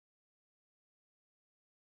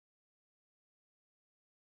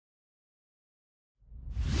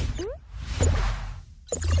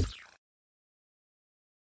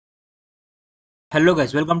Hello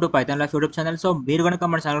guys welcome to Python life YouTube channel. So మీరు కనుక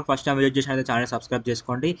మన ఛానల్ ఫస్ట్ టైం విజిట్ చేసినట్లయితే channel subscribe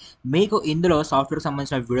చేసుకోండి. మీకు ఇందులో సాఫ్ట్వేర్కి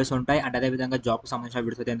సంబంధించిన వీడియోస్ ఉంటాయి అండ్ అదేవిధంగా జాబ్కి సంబంధించిన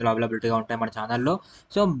వీడియోస్ అయితే ఇందులో అవైలబిలిటీగా ఉంటాయి మన ఛానల్లో.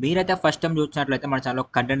 సో మీరైతే ఫస్ట్ టైం చూసినట్లయితే మన ఛానల్లో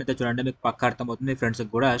కంటెంట్ అయితే చూడండి, మీకు పక్కా అర్థమవుతుంది. మీ ఫ్రెండ్స్కి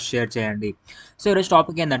కూడా షేర్ చేయండి. సో ఈరోజు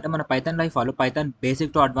టాపిక్ ఏంటంటే మన పైథాన్ లైఫ్ వాళ్ళు పైథాన్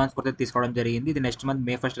బేసిక్ టు అడ్వాన్స్ కూడా తీసుకోవడం జరిగింది. ఇది నెక్స్ట్ మంత్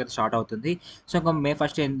మే 1 అయితే స్టార్ట్ అవుతుంది. సో ఇంకా మే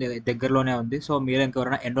 1 దగ్గరలోనే ఉంది. సో మీరు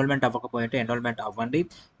ఇంకెవరైనా ఎన్రోల్మెంట్ అవ్వకపోతే ఎన్రోల్మెంట్ అవ్వండి.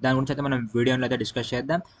 దాని గురించి అయితే మనం వీడియోలో అయితే డిస్కస్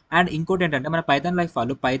చేద్దాం. అండ్ ఇంకోటి ఏంటంటే మన పైథాన్ లైఫ్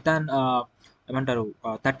వాళ్ళు పైథాన్ ఏమంటారు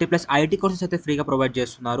 30+ ఐటీ కోర్సెస్ అయితే ఫ్రీగా ప్రొవైడ్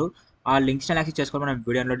చేస్తున్నారు. ఆ లింక్స్ని ఎలా యాక్సెస్ చేసుకోవాలో మనం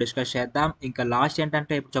వీడియోలో డిస్కస్ చేద్దాం. ఇంకా లాస్ట్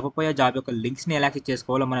ఏంటంటే ఇప్పుడు చెప్పబోయే జాబ్ యొక్క లింక్స్ని ఎలా యాక్సెస్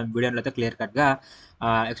చేసుకోవాలో మనం వీడియోలో అయితే క్లియర్ కట్గా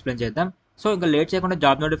ఎక్స్ప్లెయిన్ చేద్దాం. సో ఇంకా లేట్ చేయకుండా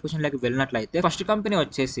జాబ్ నోటిఫికేషన్లోకి వెళ్ళినట్లయితే ఫస్ట్ కంపెనీ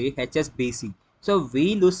వచ్చేసి హెచ్ఎస్బిసి. సో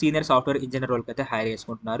వీళ్ళు సీనియర్ సాఫ్ట్వేర్ ఇంజనీర్ రోల్కి అయితే హైర్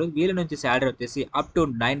చేసుకుంటున్నారు. వీళ్ళ నుంచి శాలరీ వచ్చేసి up to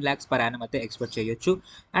 9 lakhs per annum అయితే ఎక్స్పెక్ట్ చేయొచ్చు.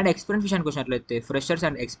 అండ్ ఎక్స్పీరియన్స్ విషయానికి వచ్చినట్లయితే ఫ్రెషర్స్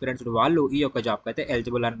అండ్ ఎక్స్పీరియన్స్డ్ వాళ్ళు ఈ యొక్క జాబ్కి అయితే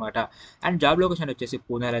ఎలిజిబుల్ అనమాట. అండ్ జాబ్ లొకేషన్ వచ్చేసి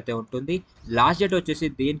పూణేలో అయితే ఉంటుంది. లాస్ట్ డేట్ వచ్చేసి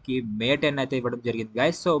దీనికి మే 10 అయితే ఇవ్వడం జరిగింది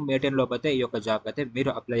గైస్. సో మే 10 లోపు అయితే ఈ యొక్క జాబ్ అయితే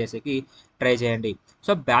మీరు అప్లై చేసేకి ట్రై చేయండి.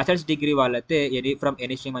 సో బ్యాచిలర్స్ డిగ్రీ వాళ్ళైతే ఫ్రమ్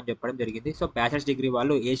ఎనీ స్ట్రీమ్ అని చెప్పడం జరిగింది. సో బ్యాచిలర్స్ డిగ్రీ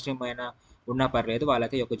వాళ్ళు ఏ స్ట్రీమ్ అయినా ఉన్నా పర్లేదు,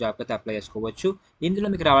 వాళ్ళైతే ఈ యొక్క జాబ్ అయితే అప్లై చేసుకోవచ్చు. ఇందులో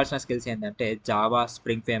మీకు రావాల్సిన స్కిల్స్ ఏంటంటే Java,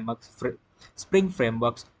 spring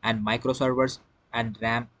frameworks and micro servers and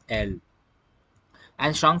RAM L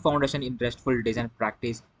and strong foundation in RESTful design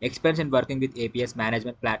practice, experience in working with APS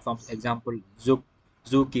management platforms, example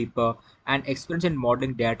Zookeeper, and experience in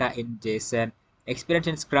modeling data in JSON, experience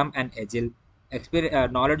in Scrum and Agile,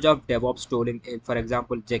 knowledge of DevOps tooling, for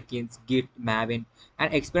example Jenkins, Git, Maven, and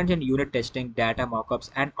experience in unit testing, data mockups,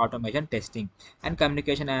 and automation testing, and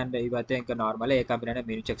communication and ఇవైతే ఇంకా normal ఏ company అయినా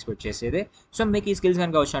మీ నుంచి expect చేసేది. So మీకు ఈ skills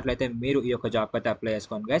కనుక వచ్చినట్లయితే మీరు ఈ యొక్క జాబ్ అయితే అప్లై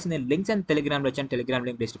చేసుకోండి గైస్. నేను లింక్స్ అండ్ టెలిగ్రామ్లో వచ్చాను, టెలిగ్రామ్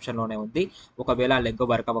లింక్ డిస్క్రిప్షన్లోనే ఉంది. ఒకవేళ ఆ లింక్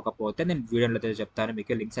వర్క్ అవ్వకపోతే నేను వీడియోలో అయితే చెప్తాను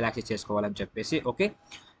మీకు లింక్స్ ఎలా యాక్సెస్ చేసుకోవాలని చెప్పేసి. ఓకే.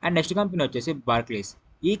 అండ్ నెక్స్ట్ కంపెనీ వచ్చేసి బార్క్లీస్.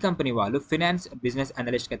 ఈ కంపెనీ వాళ్ళు ఫినాన్స్ బిజినెస్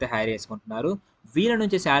అనలిస్ట్కి అయితే హైర్ చేసుకుంటున్నారు. వీళ్ళ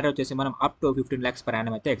నుంచి శాలరీ వచ్చేసి మనం up to 15 lakhs per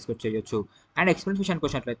annum అయితే ఎక్స్పెక్ట్ చేయొచ్చు. అండ్ ఎక్స్పీరియన్స్ విషయానికి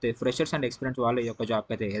వచ్చినట్లయితే ఫ్రెషర్స్ అండ్ ఎక్స్పీరియన్స్ వాళ్ళ యొక్క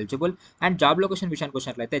జాబ్కి అయితే ఎలిజిబుల్. అండ్ జాబ్ లొకేషన్ విషయానికి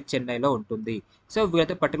వచ్చినట్లయితే చెన్నైలో ఉంటుంది. సో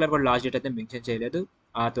వీళ్ళైతే పర్టికులర్ కూడా లాస్ట్ డేట్ అయితే మెన్షన్ చేయలేదు.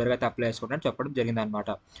 త్వరగా అయితే అప్లై చేసుకుంటారని చెప్పడం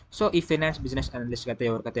జరిగిందనమాట. సో ఈ ఫినాన్స్ బిజినెస్ అనలిస్ట్కి అయితే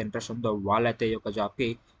ఎవరికైతే ఇంట్రెస్ట్ ఉందో వాళ్ళైతే ఈ యొక్క జాబ్కి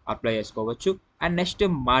అప్లై చేసుకోవచ్చు. And next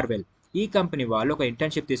Marvel. ఈ కంపెనీ వాళ్ళు ఒక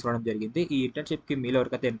ఇంటర్న్షిప్ తీసుకోవడం జరిగింది. ఈ ఇంటర్న్షిప్కి మీలో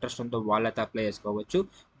ఎవరికైతే ఇంట్రెస్ట్ ఉందో వాళ్ళైతే అప్లై చేసుకోవచ్చు.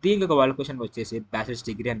 దీనికి ఒక క్వాలిఫికేషన్ వచ్చేసి bachelors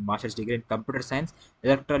degree and masters degree in computer science,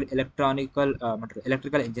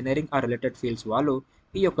 electrical engineering or related fields వాళ్ళు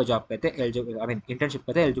ఈ యొక్క జాబ్కి అయితే ఎలిజిబుల్, ఇంటర్న్షిప్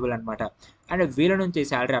అయితే ఎలిజిబుల్ అనమాట. అండ్ వీళ్ళ నుంచి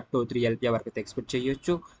శాలరీ అప్ టు 3 LPA వరకు అయితే ఎక్స్పెక్ట్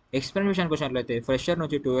చేయొచ్చు. ఎక్స్పీరియన్స్ విషయానికి వచ్చినట్లయితే ఫ్రెషర్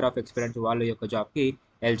నుంచి 2 years ఆఫ్ ఎక్స్పీరియన్స్ వాళ్ళు ఈ యొక్క జాబ్కి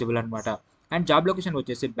ఎలిజిబుల్ అనమాట. అండ్ జాబ్ లొకేషన్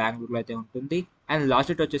వచ్చేసి బెంగళూరులో అయితే ఉంటుంది. అండ్ లాస్ట్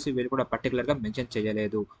డేట్ వచ్చేసి వీళ్ళు కూడా పర్టికులర్గా మెన్షన్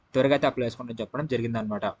చేయలేదు. త్వరగా అయితే అప్లై చేసుకుంటే చెప్పడం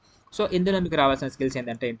జరిగిందనమాట. సో ఇందులో మీకు రావాల్సిన స్కిల్స్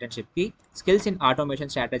ఏంటంటే ఇంటర్న్షిప్కి skills in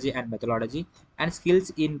automation strategy and methodology, and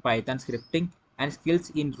skills in Python scripting, and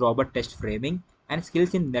skills in robot test framing, and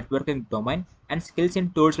skills in networking domain, and skills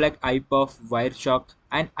in tools like ఐపఫ్, వైర్షాక్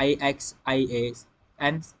and IXIAs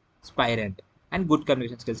and స్పైరెంట్. And good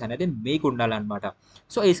communication skills అనేది మీకు ఉండాలన్నమాట.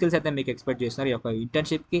 So ఈ skills అయితే మీకు expect చేస్తున్నారు ఈ యొక్క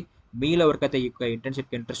ఇంటర్న్షిప్కి. మీలో ఎవరికైతే ఈ యొక్క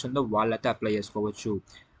ఇంటర్న్షిప్కి ఇంట్రెస్ట్ ఉందో వాళ్ళైతే అప్లై చేసుకోవచ్చు.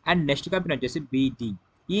 అండ్ నెక్స్ట్ కంపెనీ వచ్చేసి BD.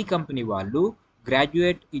 ఈ కంపెనీ వాళ్ళు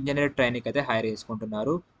గ్రాడ్యుయేట్ ఇంజనీర్ ట్రైనింగ్ అయితే హైర్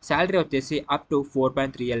చేసుకుంటున్నారు. శాలరీ వచ్చేసి అప్ టు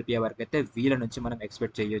 4.3 LPA వరకు అయితే వీళ్ళ నుంచి మనం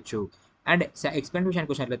ఎక్స్పెక్ట్ చేయొచ్చు. అండ్ ఎక్స్పెక్ట్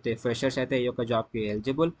విషయానికి వచ్చినట్లయితే ఫ్రెషర్స్ అయితే ఈ యొక్క జాబ్కి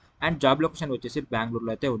ఎలిజిబుల్. అండ్ జాబ్ లొకేషన్ వచ్చేసి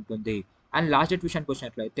బెంగళూరులో అయితే ఉంటుంది. అండ్ లాస్ట్ డేట్ విషయానికి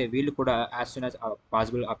వచ్చినట్లయితే వీళ్ళు కూడా as soon as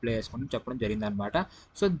possible apply చేసుకుని చెప్పడం జరిగిందనమాట.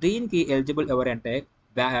 సో దీనికి ఎలిజిబుల్ ఎవరంటే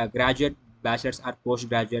graduate, bachelors or post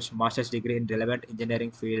graduates, masters degree in relevant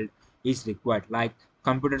engineering field is required like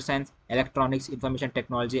computer science, electronics, information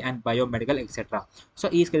technology and biomedical etcetera. So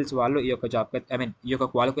ఈ స్కిల్స్ వాళ్ళు ఈ యొక్క జాబ్కి ఈ యొక్క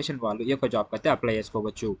క్వాలిఫికేషన్ వాళ్ళు ఈ యొక్క జాబ్కి అయితే అప్లై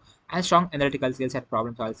చేసుకోవచ్చు. And strong analytical skills and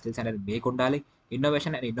problem solve skills అనేది మీకు ఉండాలి.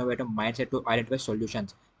 Innovation and innovative mind set to identify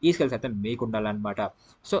solutions, ఈ స్కిల్స్ అయితే మీకు ఉండాలన్నమాట.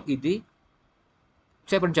 సో ఇది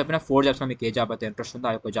ఇప్పుడు చెప్పిన 4 జాబ్స్లో మీకు ఏ జాబ్ అయితే ఇంట్రెస్ట్ ఉందో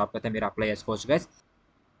ఆ యొక్క జాబ్కి అయితే మీరు అప్లై చేసుకోవచ్చు గైస్.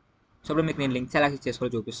 సో ఇప్పుడు మీకు నేను లింక్స్ ఎలా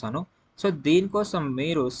చేసుకోవాలో చూపిస్తాను. సో దీనికోసం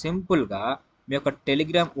మీరు సింపుల్గా మీ యొక్క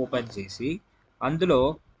టెలిగ్రామ్ ఓపెన్ చేసి అందులో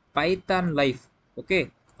Python life, okay,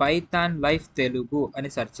 Python life Telugu అని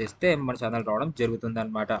సెర్చ్ చేస్తే మన ఛానల్ రావడం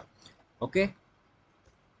జరుగుతుందన్నమాట. ఓకే,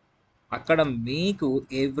 అక్కడ మీకు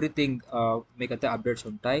ఎవ్రీథింగ్ మీకైతే అప్డేట్స్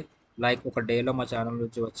ఉంటాయి. లైక్ ఒక డేలో మా ఛానల్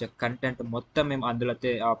నుంచి వచ్చే కంటెంట్ మొత్తం మేము అందులో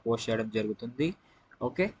అయితే పోస్ట్ చేయడం జరుగుతుంది.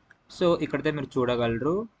 ఓకే, సో ఇక్కడైతే మీరు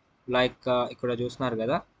చూడగలరు. లైక్ ఇక్కడ చూస్తున్నారు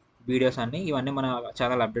కదా వీడియోస్ అన్నీ, ఇవన్నీ మన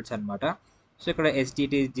ఛానల్ అప్డేట్స్ అనమాట. సో ఇక్కడ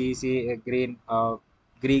STTGC గ్రీన్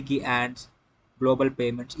గ్రీకీ యాండ్స్, గ్లోబల్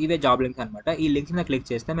పేమెంట్స్ ఇవే జాబ్ లింక్స్ అనమాట. ఈ లింక్స్ మీద క్లిక్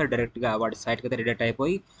చేస్తే మీరు డైరెక్ట్గా వాడి సైట్కి అయితే రిడైరెక్ట్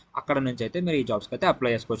అయిపోయి అక్కడ నుంచి అయితే మీరు ఈ జాబ్స్కి అయితే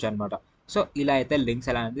అప్లై చేసుకోవచ్చు అనమాట. సో ఇలా అయితే లింక్స్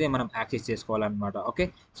ఎలా అనేది మనం యాక్సెస్ చేసుకోవాలన్నమాట. ఓకే,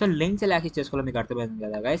 సో లింక్స్ ఎలా యాక్సెస్ చేసుకోవాలో మీకు అర్థమైంది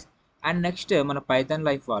కదా గైస్. అండ్ నెక్స్ట్ మన పైథాన్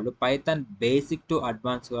లైఫ్ వాళ్ళు పైథాన్ బేసిక్ టు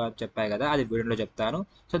అడ్వాన్స్ చెప్పాయి కదా, అది వీడియోలో చెప్తాను.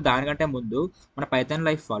 సో దానికంటే ముందు మన పైథాన్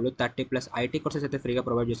లైఫ్ వాళ్ళు 30+ ఐటీ కోర్సెస్ అయితే ఫ్రీగా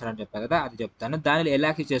ప్రొవైడ్ చేస్తారని చెప్పారు కదా, అది చెప్తాను. దానిలో ఎలా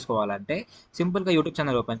యాక్సెస్ చేసుకోవాలంటే సింపుల్గా యూట్యూబ్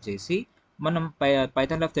ఛానల్ ఓపెన్ చేసి మనం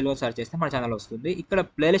పైథాన్ లైఫ్ తెలుగు సెర్చ్ చేస్తే మన ఛానల్ వస్తుంది. ఇక్కడ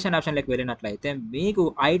ప్లేలిస్ట్ అనే ఆప్షన్లోకి వెళ్ళినట్లయితే మీకు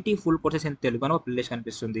IT full courses in Telugu అని ఒక ప్లేలిస్ట్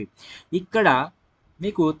కనిపిస్తుంది. ఇక్కడ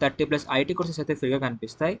మీకు 30+ ఐటీ కోర్సెస్ అయితే ఫ్రీగా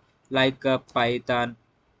కనిపిస్తాయి. Like Python,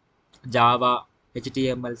 Java,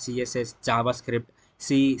 HTML, CSS, Java script,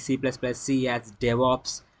 C++, C as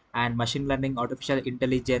DevOps and machine learning, artificial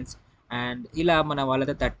intelligence and ఇలా మన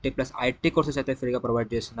వాళ్ళైతే 30+ ఐటీ కోర్సెస్ అయితే ఫ్రీగా ప్రొవైడ్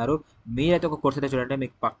చేస్తున్నారు. మీరైతే ఒక కోర్స్ అయితే చూడండి,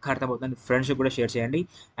 మీకు పక్కా అర్థమవుతుంది. ఫ్రెండ్స్కి కూడా షేర్ చేయండి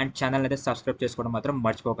అండ్ ఛానల్ అయితే సబ్స్క్రైబ్ చేసుకోవడం మాత్రం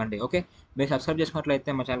మర్చిపోకండి. ఓకే, మీరు సబ్స్క్రైబ్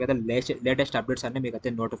చేసుకున్నట్లయితే మా ఛానల్ అయితే లేటెస్ట్ అప్డేట్స్ అన్నీ మీకు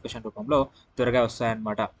అయితే నోటిఫికేషన్ రూపంలో త్వరగా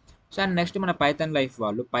వస్తాయన్నమాట. సో అండ్ నెక్స్ట్ మన పైథాన్ లైఫ్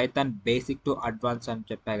వాళ్ళు పైథాన్ బేసిక్ టు అడ్వాన్స్ అని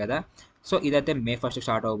చెప్పాయి కదా, సో ఇదైతే May 1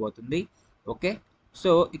 స్టార్ట్ అవబోతుంది. ఓకే,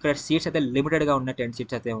 సో ఇక్కడ సీట్స్ అయితే లిమిటెడ్గా ఉన్నాయి, 10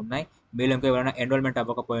 సీట్స్ అయితే ఉన్నాయి. మీరు ఇంకా ఎవరైనా ఎన్రోల్మెంట్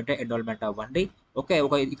అవ్వకపోయింటే ఎన్రోల్మెంట్ అవ్వండి. ఓకే,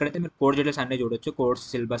 ఇక్కడైతే మీరు కోడ్ డీటెయిల్స్ అన్నీ చూడొచ్చు. కోర్స్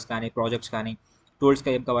సిలబస్ కానీ, ప్రాజెక్ట్స్ కానీ, టూల్స్కి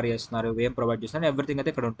ఏం కవర్ చేస్తున్నారు, ఏం ప్రొవైడ్ చేస్తున్నారు, ఎవ్రీథింగ్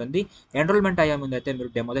అయితే ఇక్కడ ఉంటుంది. ఎన్రోల్మెంట్ అయ్యే ముందు అయితే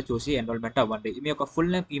మీరు డెమో చూసి ఎన్రోల్మెంట్ అవ్వండి. మీ యొక్క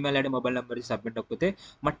full name, email ID, mobile number submit అయిపోతే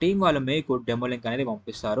మా టీం వాళ్ళు మీకు డెమో లింక్ అనేది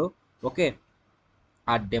పంపిస్తారు. ఓకే,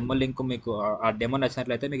 ఆ డెమో లింక్ మీకు ఆ డెమో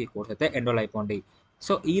నచ్చినట్లయితే మీకు ఈ కోర్స్ అయితే ఎన్రోల్ అయిపోండి.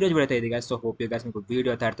 సో ఈ రోజు వీడియో అయితే ఇది guys. So hope you guys మీకు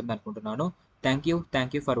వీడియో అయితే అర్థం అనుకుంటున్నాను. Thank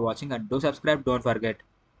you for watching and do subscribe, don't forget.